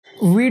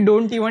We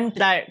don't even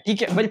try.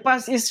 ठीक है, मेरे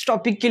पास इस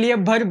टॉपिक के लिए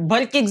भर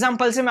भर के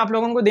एग्जाम्पल से मैं आप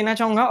लोगों को देना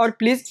चाहूंगा, और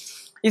प्लीज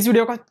इस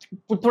वीडियो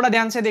को थोड़ा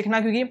ध्यान से देखना,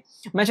 क्योंकि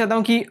मैं चाहता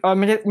हूँ कि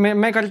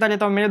मैं करता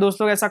रहता हूँ, मेरे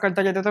दोस्त लोग ऐसा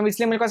करता रहता है, तो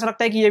इसलिए मेरे को ऐसा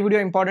लगता है कि ये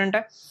वीडियो इंपॉर्टेंट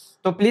है।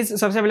 तो प्लीज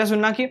सबसे पहले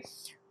सुनना कि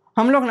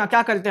हम लोग ना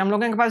क्या करते हैं, हम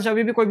लोगों के पास जब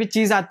भी कोई भी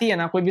चीज आती है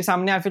ना, कोई भी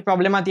सामने या फिर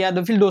प्रॉब्लम आती है,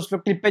 तो फिर दोस्त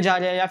लोग ट्रिप पे जा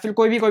रहे हैं या फिर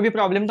कोई भी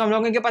प्रॉब्लम, तो हम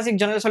लोगों के पास एक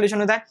जनरल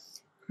सोल्यूशन होता है,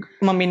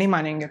 मम्मी नहीं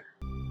मानेंगे,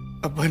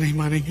 अब्बा नहीं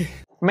मानेंगे,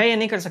 मैं ये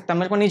नहीं कर सकता,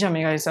 मेरे को नहीं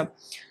जमेगा ये सब।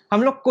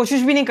 हम लोग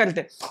कोशिश भी नहीं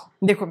करते।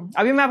 देखो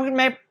अभी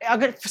मैं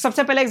अगर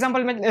सबसे पहले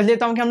एग्जांपल मैं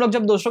लेता हूँ कि हम लोग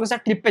जब दोस्तों के साथ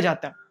ट्रिप पे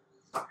जाते हैं,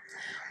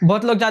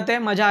 बहुत लोग जाते हैं,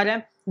 मजा आ रहा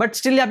है, बट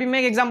स्टिल अभी मैं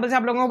एक एग्जांपल से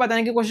आप लोगों को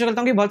बताने की कोशिश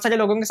करता हूँ कि बहुत सारे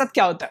लोगों के साथ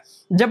क्या होता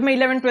है। जब मैं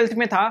 11th-12th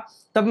में था,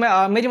 तब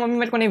मेरी मम्मी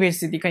मेरे को नहीं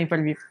भेजती थी कहीं पर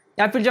भी,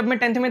 या फिर जब मैं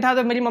 10th में था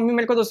तो मेरी मम्मी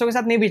मेरे को दोस्तों के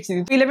साथ नहीं भेजती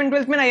थी। तो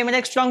 11th-12th में ना ये मेरा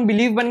एक स्ट्रॉन्ग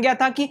बिलीव बन गया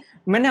था कि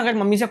मैंने अगर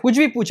मम्मी से कुछ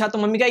भी पूछा तो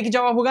मम्मी का एक ही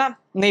जवाब होगा,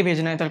 नहीं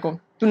भेजना है तेरे को,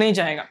 तू नहीं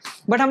जाएगा।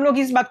 बट हम लोग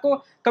इस बात को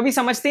कभी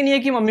समझते नहीं है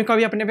कि मम्मी को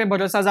अभी अपने पे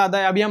भरोसा ज्यादा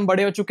है, अभी हम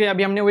बड़े हो चुके हैं,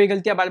 अभी हमने वही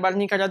गलतियां बार बार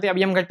नहीं कर जाते,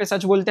 अभी हम घर पे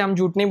सच बोलते हैं, हम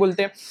झूठ नहीं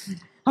बोलते।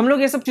 हम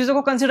लोग ये सब चीजों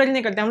को कंसिडर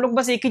नहीं करते, हम लोग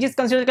बस एक ही चीज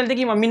कंसिडर करते हैं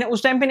कि मम्मी ने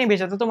उस टाइम पे नहीं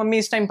भेजा था तो मम्मी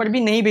इस टाइम पर भी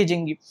नहीं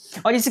भेजेंगी,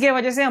 और इसकी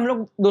वजह से हम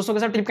लोग दोस्तों के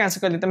साथ ट्रिप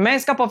कैंसिल कर देते हैं। मैं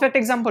इसका परफेक्ट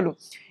एग्जांपल हूँ।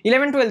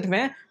 11th-12th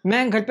में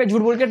मैं घर पे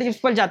झूठ बोल के ट्रिप्स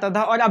पर जाता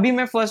था, और अभी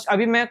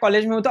मैं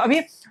कॉलेज में हूँ, तो अभी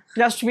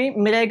ट्रस्ट मी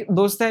मेरा एक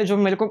दोस्त है जो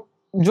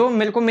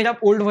मेरे को मेरा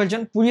ओल्ड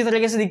वर्जन पूरी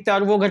तरीके से दिखता है,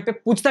 और वो घर पे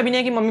पूछता भी नहीं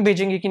है कि मम्मी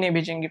भेजेंगे कि नहीं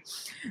भेजेंगे।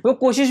 वो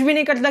कोशिश भी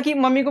नहीं करता कि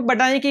मम्मी को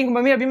बताने की,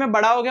 मम्मी अभी मैं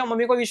बड़ा हो गया,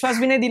 मम्मी को विश्वास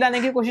भी नहीं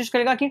दिलाने की कोशिश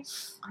करेगा कि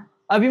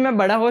अभी मैं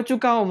बड़ा हो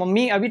चुका हूँ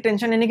मम्मी, अभी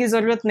टेंशन लेने की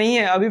जरूरत नहीं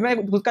है, अभी मैं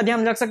खुद का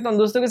ध्यान रख सकता हूँ,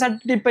 दोस्तों के साथ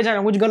ट्रिप पे जा रहा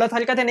हूँ, कुछ गलत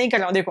हरकतें नहीं कर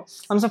रहा हूँ। देखो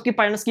हम सबकी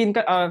पेरेंट्स की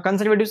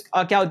कंजर्वेटिव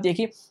क्या होती है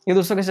कि ये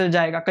दोस्तों के साथ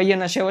जाएगा, कहीं ये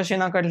नशे वशे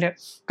ना कर ले,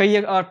 कहीं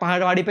ये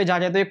पहाड़ वहाड़ी पे जा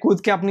रहे तो ये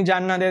कूद के अपनी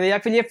जान ना दे दे, या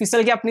फिर ये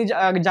फिसल के अपनी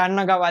जान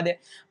ना गवा दे।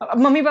 अब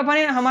मम्मी पापा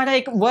ने हमारा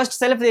एक वर्स्ट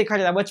सेल्फ देखा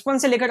रहता है, बचपन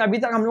से लेकर अभी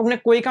तक हम लोग ने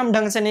कोई काम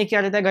ढंग से नहीं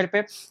किया रहता है घर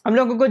पे। हम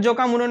लोगों को जो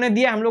काम उन्होंने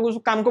दिया हम लोग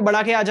उस काम को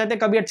बढ़ा के आ जाते,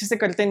 कभी अच्छे से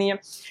करते नहीं है।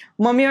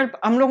 मम्मी और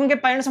हम लोगों के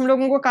पेरेंट्स हम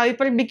लोगों को कहीं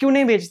पर भी क्यों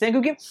नहीं भेजते हैं,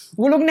 क्योंकि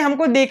वो लोग ने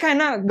हमको देखा है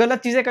ना गलत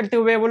चीजें करते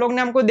हुए, वो लोग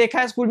ने हमको देखा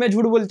है स्कूल में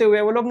झूठ बोलते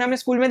हुए, वो लोग ने हमें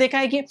स्कूल में देखा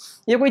है कि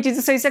ये कोई चीज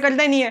सही से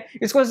करता ही नहीं है,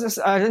 इसको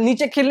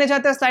नीचे खेलने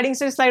जाते हैं, स्लाइडिंग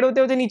से स्लाइड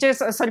होते होते नीचे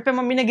सर पे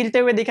मम्मी ने गिरते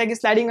हुए देखा है कि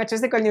स्लाइडिंग अच्छे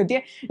से करनी होती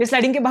है, ये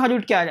स्लाइडिंग के बाहर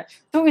उठ के आ रहा है।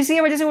 तो इसी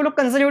वजह से वो लोग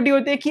कंजर्वेटिव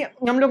होते हैं कि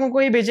हम लोगों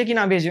को ये भेजे कि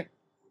ना भेजे।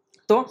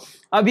 तो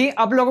अभी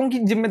आप लोगों की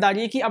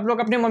जिम्मेदारी है कि आप लोग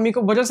अपने मम्मी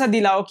को भरोसा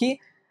दिलाओ कि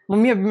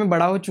मम्मी अभी मैं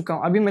बड़ा हो चुका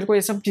हूँ, अभी मेरे को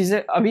ये सब चीजें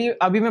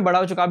अभी मैं बड़ा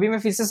हो चुका, अभी मैं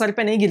फिर से सर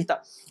पे नहीं गिरता,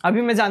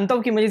 अभी मैं जानता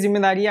हूँ कि मेरी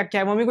जिम्मेदारी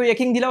क्या है। मम्मी को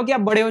यकीन दिलाओ कि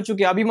आप बड़े हो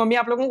चुके हैं। अभी मम्मी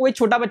आप लोगों को कोई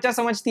छोटा बच्चा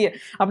समझती है,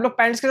 आप लोग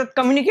पेरेंट्स के साथ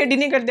कम्युनिकेट ही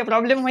नहीं करते,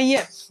 प्रॉब्लम वही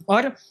है।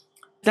 और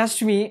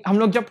ट्रस्ट मी हम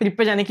लोग जब ट्रिप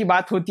पे जाने की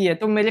बात होती है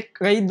तो मेरे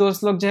कई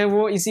दोस्त लोग जो है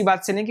वो इसी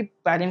बात से नहीं कि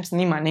पेरेंट्स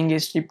नहीं मानेंगे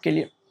इस ट्रिप के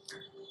लिए।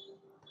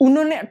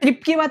 उन्होंने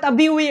ट्रिप की बात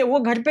अभी हुई है, वो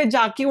घर पे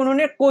जाके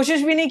उन्होंने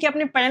कोशिश भी नहीं की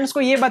अपने पेरेंट्स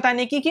को ये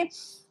बताने की कि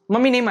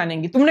मम्मी नहीं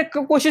मानेंगी। तुमने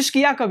कोशिश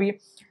किया कभी?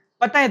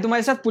 पता है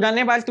तुम्हारे साथ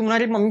पुराने बार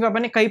तुम्हारे मम्मी पापा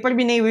ने कहीं पर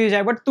भी नहीं हुई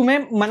जाए, बट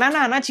तुम्हें मनाना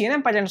आना चाहिए ना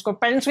पेरेंट्स को।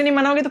 पेरेंट्स को नहीं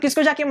मनाओगे तो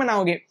किसको जाके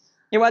मनाओगे?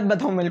 ये बात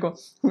बताओ मेरे को।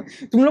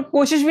 तुम लोग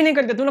कोशिश भी नहीं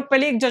करते, तुम लोग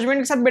पहले एक जजमेंट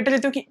के साथ बैठे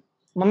रहते हो कि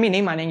मम्मी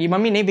नहीं मानेंगी,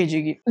 मम्मी नहीं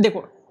भेजेगी।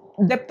 देखो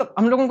जब तक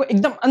हम लोगों को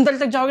एकदम अंदर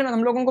तक जाओगे ना,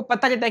 हम लोगों को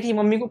पता रहता है कि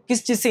मम्मी को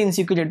किस चीज से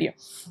इनसिक्योरिटी है।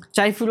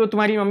 चाहे फिर वो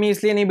तुम्हारी मम्मी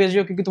इसलिए नहीं भेज रही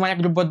हो क्योंकि तुम्हारा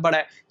ग्रुप बहुत बड़ा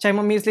है, चाहे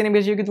मम्मी इसलिए नहीं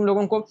भेज रही हो कि तुम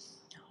लोगों को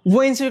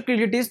वो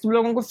इनसिक्योरिटीज तुम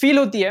लोगों को फील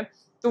होती है,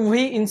 तो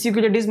वही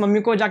इनसिक्योरिटीज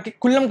मम्मी को जाके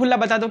खुल्लम खुल्ला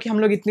बता दो कि हम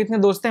लोग इतने इतने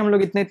दोस्त हैं, हम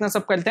लोग इतना इतना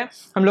सब करते हैं,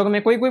 हम लोगों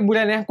में कोई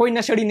बुरा नहीं है, कोई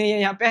नशेड़ी नहीं है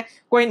यहाँ पे,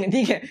 कोई नहीं,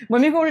 ठीक है।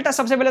 मम्मी को उल्टा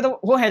सबसे पहले तो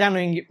वो हैरान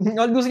होंगी,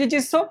 और दूसरी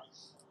चीज तो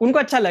उनको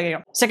अच्छा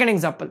लगेगा। सेकंड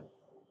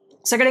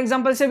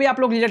एग्जांपल से भी आप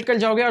लोग रिलेट कर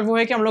जाओगे, और वो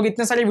है कि हम लोग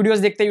इतने सारे वीडियोस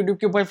देखते हैं यूट्यूब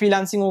के ऊपर,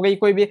 फ्रीलांसिंग हो गई,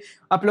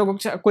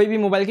 कोई भी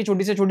मोबाइल की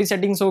छोटी से छोटी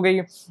सेटिंग्स हो गई,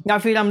 या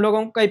फिर हम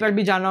लोगों को कहीं पर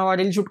भी जाना होगा,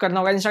 रील शूट करना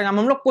होगा, इंस्टाग्राम,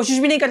 हम लोग कोशिश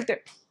भी नहीं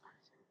करते।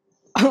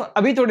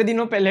 अभी थोड़े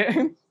दिनों पहले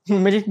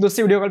मेरी दोस्त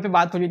से वीडियो कॉल पे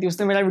बात हो रही थी,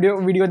 उसने मेरा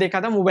वीडियो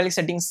देखा था मोबाइल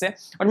सेटिंग्स से,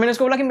 और मैंने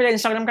उसको बोला कि मेरा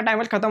इंस्टाग्राम का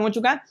टाइमर खत्म हो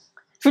चुका है,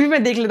 फिर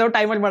मैं देख लेता हूँ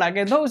टाइमर बढ़ा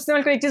के। तो उसने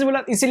मेरे को एक चीज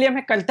बोला, इसीलिए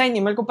मैं करता ही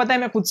नहीं, मेरे को पता है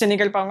मैं खुद से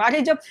निकल पाऊंगा।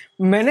 अरे जब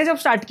मैंने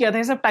स्टार्ट किया था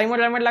ये सब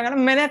टाइमर लगाना,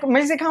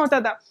 मेरे से कहाँ होता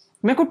था,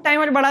 मैं खुद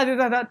टाइमर बढ़ा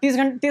देता था।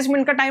 30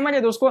 मिनट का टाइमर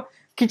है तो उसको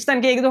खींचता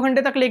के 1-2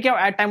 घंटे तक लेके आओ,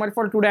 add timer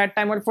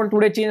for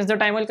today, change the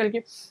timer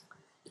करके।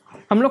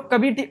 हम लोग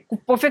कभी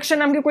परफेक्शन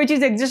नाम की कोई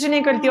चीज एग्जिस्ट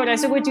नहीं करती, और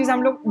ऐसे कोई चीज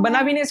हम लोग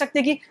बना भी नहीं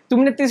सकते कि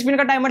तुमने 30 मिनट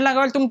का टाइमर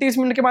लगा और तुम 30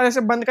 मिनट के बाद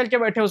ऐसे बंद करके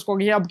बैठे उसको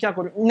कि अब क्या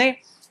करो, नहीं।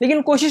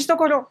 लेकिन कोशिश तो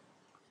करो,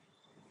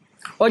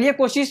 और ये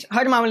कोशिश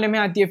हर मामले में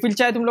आती है। फिर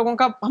चाहे तुम लोगों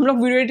का, हम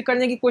लोग वीडियो एडिट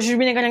करने की कोशिश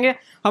भी नहीं करेंगे,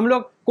 हम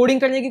लोग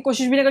कोडिंग करने की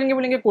कोशिश भी नहीं करेंगे,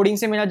 बोलेंगे कोडिंग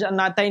से मेरा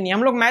नाता ही नहीं।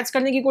 हम लोग मैथ्स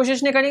करने की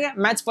कोशिश नहीं करेंगे,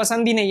 मैथ्स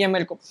पसंद ही नहीं है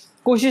मेरे को।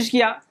 कोशिश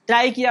किया,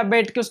 ट्राई किया,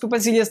 बैठ के उसके ऊपर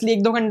सीरियसली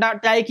 1-2 घंटा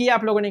ट्राई किया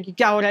आप लोगों ने कि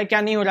क्या हो रहा है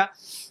क्या नहीं हो रहा।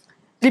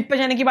 ट्रिप पे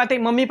जाने की बात है,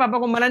 मम्मी पापा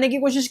को मनाने की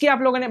कोशिश की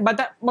आप लोगों ने,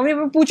 मम्मी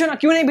पापा पूछो ना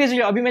क्यों नहीं भेज रहे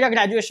हो, अभी मेरा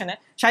ग्रेजुएशन है,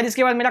 शायद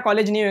इसके बाद मेरा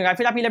कॉलेज नहीं होगा,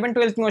 फिर आप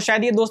 11th-12th में हो,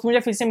 शायद ये दोस्त मुझे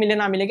फिर से मिले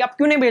ना मिलेगी, आप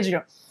क्यों नहीं भेज रहे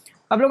हो?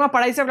 आप लोगों का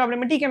पढ़ाई से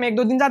प्रॉब्लम है, ठीक है मैं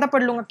 1-2 दिन ज्यादा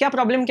पढ़ लूंगा, क्या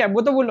प्रॉब्लम क्या है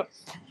वो तो बोलो।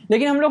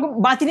 लेकिन हम लोग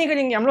बात ही नहीं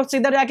करेंगे, हम लोग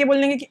सीधा जाके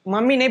बोल देंगे कि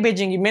मम्मी नहीं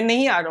भेजेंगी, मैं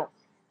नहीं आ रहा हूँ।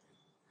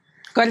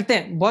 करते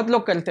हैं, बहुत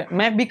लोग करते हैं,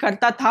 मैं भी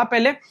करता था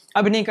पहले,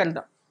 अब नहीं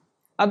करता।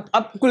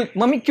 अब कुल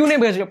मम्मी क्यों नहीं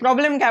भेज रहे,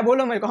 प्रॉब्लम क्या है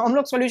बोलो मेरे को, हम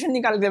लोग सॉल्यूशन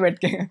निकालते बैठ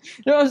के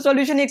जो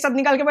सॉल्यूशन एक साथ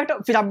निकाल के बैठो,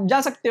 फिर आप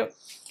जा सकते हो।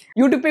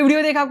 यूट्यूब पे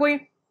वीडियो देखा कोई,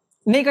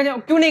 नहीं कर रहे हो,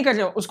 क्यों नहीं कर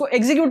रहे हो, उसको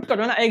एग्जीक्यूट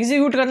करो ना।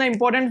 एग्जीक्यूट करना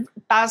इंपॉर्टेंट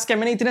टास्क है।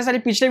 मैंने इतने सारे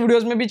पिछले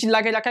वीडियोस में भी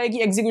चिल्ला के रखा है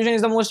कि execution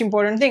is the most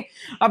important thing.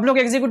 आप लोग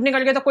एग्जीक्यूट नहीं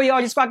करके तो कोई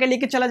और इसको आके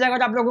लेके चला जाएगा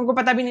और आप लोगों को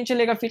पता भी नहीं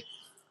चलेगा। फिर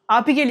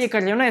आप ही के लिए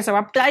कर रहे हो ना ये सब,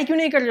 आप ट्राई क्यों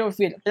नहीं कर रहे हो?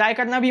 फिर ट्राई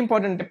करना भी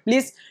इंपॉर्टेंट है,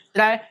 प्लीज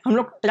ट्राई। हम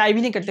लोग ट्राई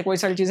भी नहीं करते कोई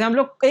सारी चीजें, हम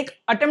लोग एक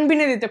अटेम्प्ट भी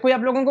नहीं देते। कोई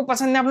आप लोगों को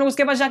पसंद है, आप लोग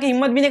उसके पास जाके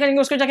हिम्मत भी नहीं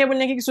करेंगे उसको जाके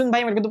बोलने की सुन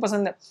भाई मेरे को तो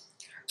पसंद है।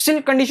 स्टिल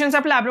कंडीशन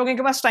अप्लाई, आप लोगों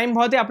के पास टाइम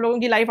बहुत है, आप लोगों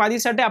की लाइफ आधी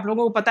सेट है, आप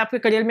लोगों को पता है आपके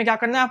करियर में क्या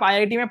करना है, आप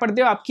आईआईटी में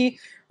पढ़ते हो, आपकी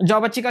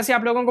जॉब अच्छी खासी,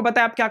 आप लोगों को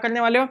पता है आप क्या करने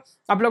वाले हो,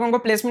 आप लोगों को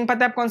प्लेसमेंट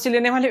पता है आप कौन सी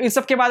लेने वाले हो। इस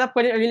सब के बाद आप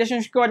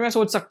रिलेशनशिप के बारे में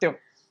सोच सकते हो।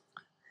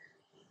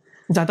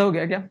 ज्यादा हो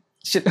गया क्या?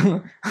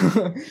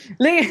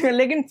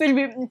 लेकिन फिर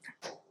भी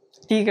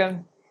ठीक है,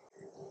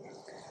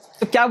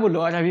 तो क्या बोलो।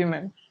 और अभी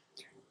मैं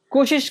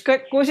कोशिश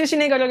ही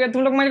नहीं करोगे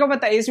तुम लोग, मेरे को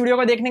पता है इस वीडियो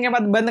को देखने के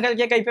बाद बंद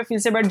करके कहीं पे फिर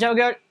से बैठ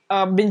जाओगे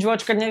और बिंज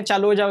वॉच करने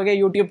चालू हो जाओगे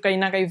यूट्यूब कहीं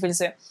ना कहीं। फिर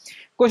से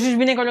कोशिश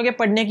भी नहीं करोगे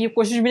पढ़ने की,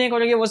 कोशिश भी नहीं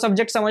करोगे वो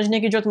सब्जेक्ट समझने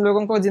की जो तुम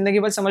लोगों को जिंदगी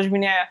भर समझ भी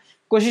नहीं आया।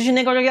 कोशिश ही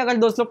नहीं करोगे अगर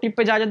दोस्त लोग ट्रिप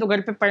पे जा रहे तो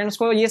घर पे पेरेंट्स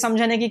को ये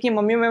समझाने की कि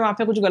मम्मी मैं वहाँ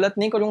पे कुछ गलत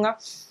नहीं करूंगा,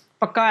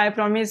 पक्का आई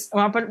प्रॉमिस।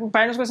 वहाँ पर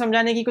पेरेंट्स को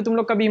समझाने की कि तुम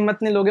लोग कभी हिम्मत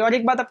नहीं लोगे। और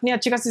एक बात अपनी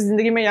अच्छी खासी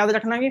जिंदगी में याद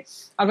रखना कि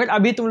अगर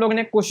अभी तुम लोग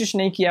ने कोशिश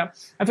नहीं किया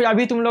या फिर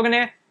अभी तुम लोग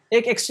ने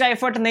एक एक्स्ट्रा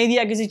एफर्ट नहीं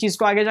दिया किसी चीज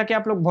को, आगे जाके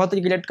आप लोग बहुत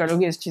रिग्रेट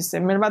करोगे इस चीज से,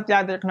 मेरी बात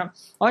याद रखना।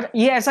 और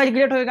ये ऐसा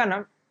रिग्रेट होएगा ना,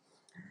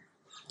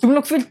 तुम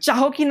लोग फिर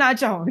चाहो कि ना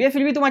चाहो ये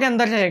फिर भी तुम्हारे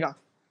अंदर रहेगा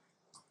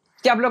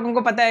कि आप लोगों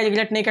को पता है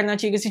रिग्रेट नहीं करना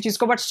चाहिए किसी चीज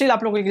को, बट स्टिल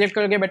आप लोग रिग्रेट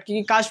करोगे बैठ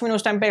के। काश मैंने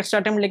उस टाइम पे एक्स्ट्रा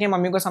अटेम्प्ट लेके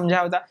मम्मी को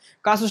समझाया होता,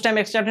 काश उस टाइम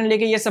एक्स्ट्रा अटेम्प्ट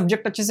लेके ये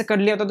सब्जेक्ट अच्छे से कर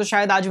लिया होता तो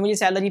शायद आज मेरी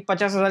सैलरी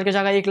 50,000 की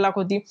जगह 1 लाख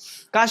होती।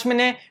 काश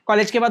मैंने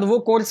कॉलेज के बाद वो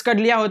कोर्स कर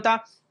लिया होता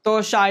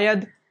तो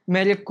शायद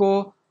मेरे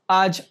को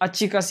आज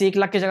अच्छी खासी 1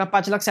 लाख की जगह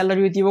 5 लाख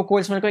सैलरी हुई थी, वो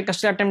कोर्स मेरे को एक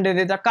एक्स्ट्रा अटेम्प्ट दे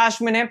देता। काश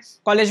मैंने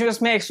कॉलेज में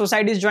उसमें एक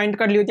सोसाइटी ज्वाइन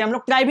कर ली होती, हम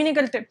लोग ट्राई भी नहीं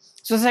करते,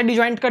 सोसाइटी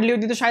ज्वाइन कर ली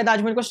होती तो शायद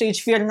आज मेरे को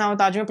स्टेज फियर ना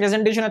होता, आज मैं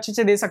प्रेजेंटेशन अच्छे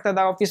से दे सकता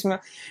था ऑफिस में।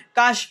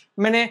 काश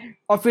मैंने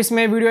ऑफिस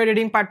में वीडियो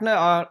एडिटिंग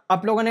पार्टनर,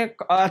 आप लोगों ने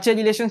अच्छे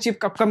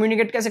रिलेशनशिप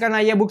कम्युनिकेट कैसे करना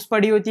है ये बुक्स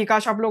पढ़ी होती।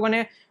 काश आप लोगों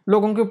ने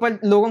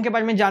लोगों के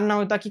बारे में जानना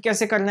होता कि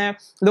कैसे करना है,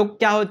 लोग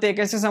क्या होते हैं,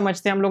 कैसे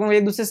समझते हैं, हम लोगों को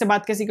एक दूसरे से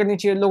बात कैसी करनी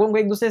चाहिए, लोगों को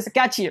एक दूसरे से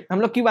क्या चाहिए,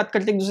 हम लोग क्यों बात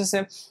करते हैं एक दूसरे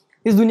से,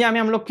 इस दुनिया में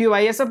हम लोग क्यों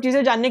आए, ये सब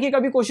चीजें जानने की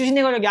कभी कोशिश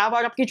नहीं करोगे आप,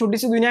 और आपकी छोटी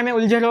सी दुनिया में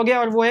उलझे रहोगे।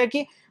 और वो है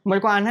कि मेरे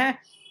को आना है,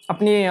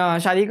 अपनी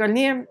शादी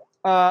करनी है,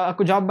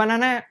 जॉब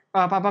बनाना है,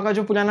 पापा का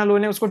जो पुराना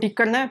लोन है उसको ठीक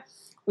करना है,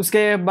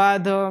 उसके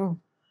बाद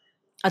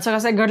अच्छा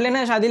खासा घर लेना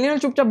है, शादी लेना है,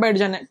 चुपचाप बैठ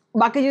जाना है।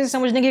 बाकी चीजें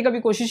समझने की कभी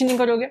कोशिश ही नहीं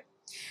करोगे।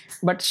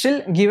 But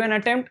still give an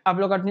attempt, आप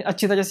लोग अपनी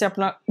अच्छी तरह से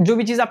अपना जो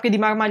भी चीज़ आपके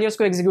दिमाग में आ रही है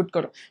उसको एग्जीक्यूट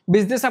करो।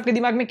 बिजनेस आपके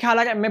दिमाग में ख्याल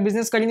आ रहा है मैं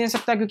बिजनेस कर ही नहीं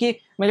सकता क्योंकि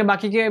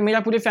मेरा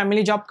पूरी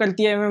फैमिली जॉब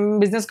करती है, मैं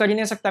बिजनेस कर ही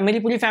नहीं सकता, मेरी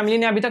पूरी फैमिली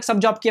ने अभी तक सब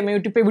जॉब किया, मैं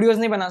यूट्यूब पे वीडियोस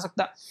नहीं बना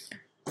सकता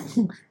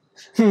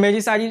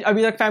मेरी सारी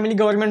अभी तक फैमिली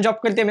गवर्नमेंट जॉब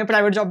करती है, मैं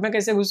प्राइवेट जॉब में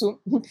कैसे घुसूं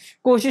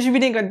कोशिश भी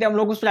नहीं करते हम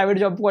लोग उस प्राइवेट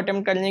जॉब को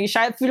अटेम्प्ट करने की।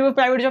 शायद फिर वो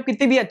प्राइवेट जॉब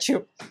कितनी भी अच्छी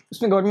हो,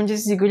 उसमें गवर्नमेंट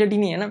जैसी सिक्योरिटी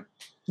नहीं है ना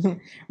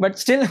बट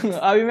स्टिल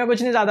अभी मैं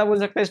कुछ नहीं ज़्यादा बोल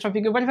सकता इस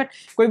टॉपिक के ऊपर। बट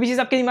कोई भी चीज़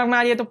आपके दिमाग में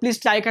आ रही है तो प्लीज़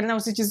ट्राई करना,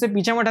 उसी चीज़ से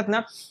पीछे मत हटना,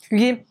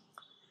 क्योंकि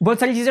बहुत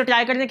सारी चीज़ें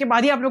ट्राई करने के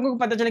बाद ही आप लोगों को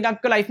पता चलेगा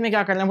आपको लाइफ में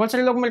क्या करना है। बहुत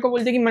सारे लोग मेरे को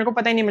बोलते हैं कि मेरे को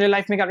पता ही नहीं मेरे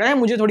लाइफ में क्या करना है,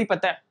 मुझे थोड़ी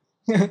पता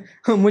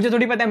है मुझे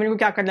थोड़ी पता है मेरे को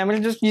क्या करना है, मेरे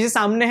जो चीज़ें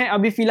सामने है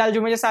अभी फिलहाल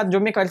जो मेरे साथ जो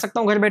मैं कर सकता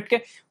हूँ घर बैठ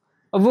के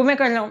वो मैं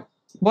कर रहा हूँ।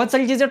 बहुत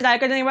सारी चीज़ें ट्राई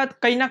करने के बाद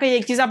कहीं ना कहीं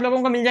एक चीज़ आप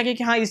लोगों को मिल जाएगी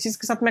कि हाँ इस चीज़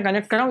के साथ मैं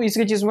कनेक्ट कर रहा हूँ,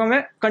 इसकी चीज़ को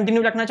मैं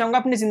कंटिन्यू रखना चाहूँगा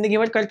अपनी ज़िंदगी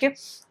भर करके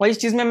और इस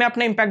चीज़ में मैं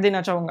अपना इम्पैक्ट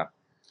देना चाहूँगा।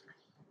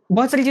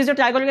 बहुत सारी चीज़ें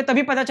ट्राई करोगे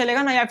तभी पता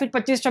चलेगा ना, या फिर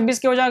 25-26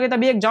 के हो जाओगे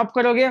तभी एक जॉब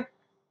करोगे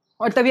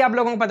और तभी आप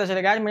लोगों को पता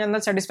चलेगा यार मेरे अंदर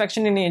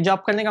सेटिस्फैक्शन ही नहीं है, जॉब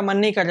करने का मन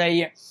नहीं कर रहा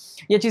है,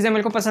 ये चीज़ें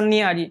मेरे को पसंद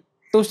नहीं आ रही,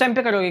 तो उस टाइम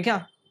पे करोगे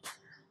क्या?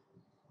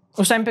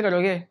 उस टाइम पे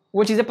करोगे?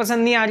 वो चीज़ें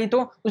पसंद नहीं आ रही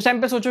तो उस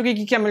टाइम पे सोचोगे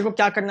कि क्या मेरे को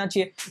क्या करना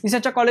चाहिए। इससे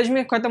अच्छा कॉलेज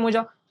में खत्म हो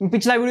जाओ,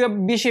 पिछला video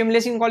B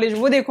shameless in college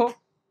वो देखो,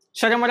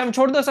 शर्म वरम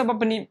छोड़ दो सब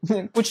अपनी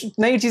कुछ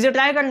नई चीज़ें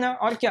ट्राई करना।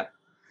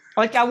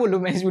 और क्या बोलूँ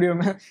मैं इस वीडियो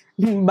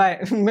में बाय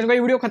मेरे को ये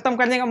वीडियो खत्म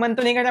करने का मन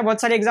तो नहीं करता,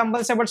 बहुत सारे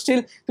एग्जांपल्स है बट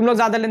स्टिल तुम लोग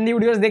ज़्यादा लंबी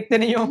वीडियोस देखते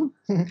नहीं हो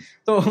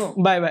तो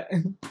बाय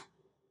बाय।